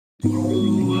Usually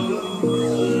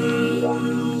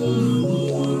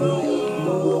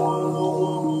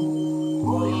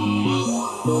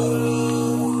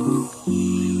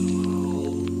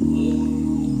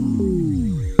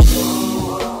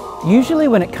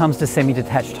when it comes to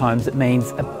semi-detached homes, it means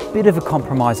a bit of a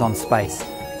compromise on space.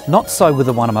 Not so with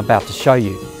the one I'm about to show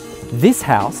you. This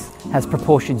house has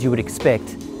proportions you would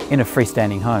expect in a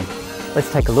freestanding home.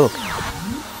 Let's take a look.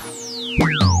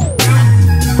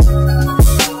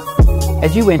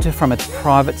 As you enter from its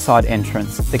private side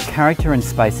entrance, the character and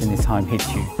space in this home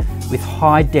hits you, with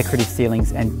high decorative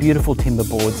ceilings and beautiful timber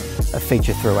boards a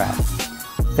feature throughout.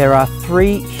 There are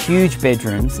 3 huge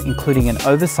bedrooms, including an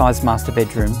oversized master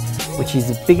bedroom, which is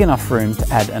a big enough room to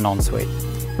add an ensuite.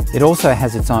 It also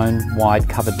has its own wide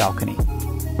covered balcony.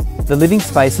 The living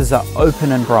spaces are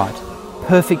open and bright,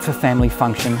 perfect for family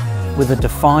function with a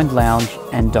defined lounge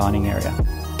and dining area.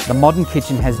 The modern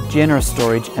kitchen has generous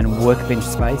storage and workbench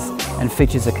space and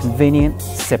features a convenient,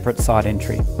 separate side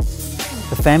entry.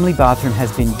 The family bathroom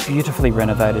has been beautifully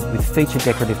renovated with feature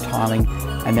decorative tiling,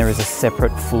 and there is a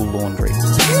separate full laundry.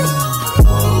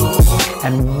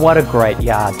 And what a great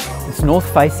yard. It's north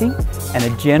facing and a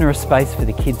generous space for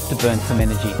the kids to burn some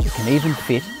energy. It can even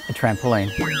fit a trampoline.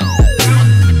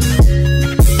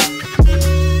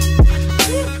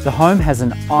 The home has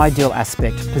an ideal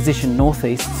aspect, positioned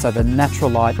northeast so the natural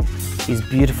light is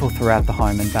beautiful throughout the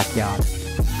home and backyard.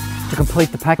 To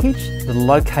complete the package, the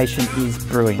location is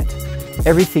brilliant.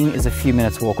 Everything is a few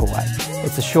minutes walk away.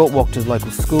 It's a short walk to local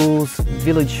schools,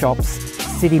 village shops,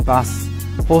 city bus,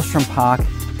 Hallstrom Park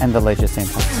and the Leisure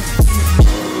Centre.